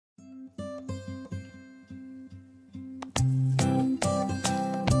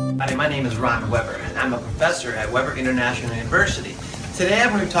Hi, my name is Ron Weber, and I'm a professor at Weber International University. Today I'm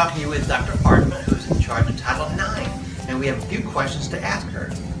going to be talking to you with Dr. Farshman, who's in charge of Title IX, and we have a few questions to ask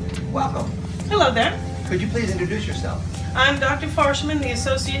her. Welcome. Hello there. Could you please introduce yourself? I'm Dr. Farshman, the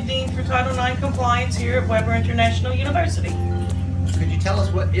Associate Dean for Title IX Compliance here at Weber International University. Could you tell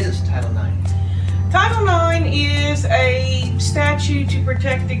us what is Title IX? Title IX is a statute to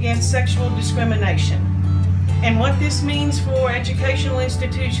protect against sexual discrimination. And what this means for educational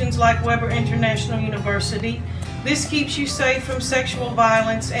institutions like Weber International University, this keeps you safe from sexual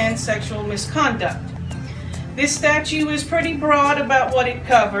violence and sexual misconduct. This statute is pretty broad about what it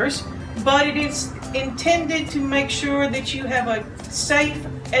covers, but it is intended to make sure that you have a safe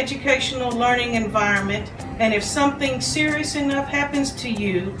educational learning environment, and if something serious enough happens to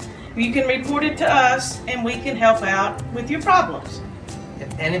you, you can report it to us and we can help out with your problems.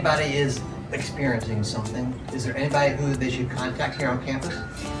 If anybody is experiencing something, is there anybody who they should contact here on campus?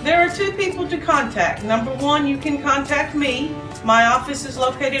 There are two people to contact. Number one, you can contact me. My office is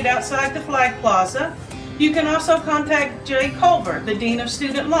located outside the Flag Plaza. You can also contact Jay Culver, the Dean of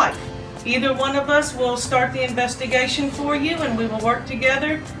Student Life. Either one of us will start the investigation for you and we will work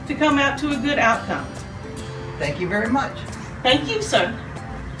together to come out to a good outcome. Thank you very much. Thank you, sir.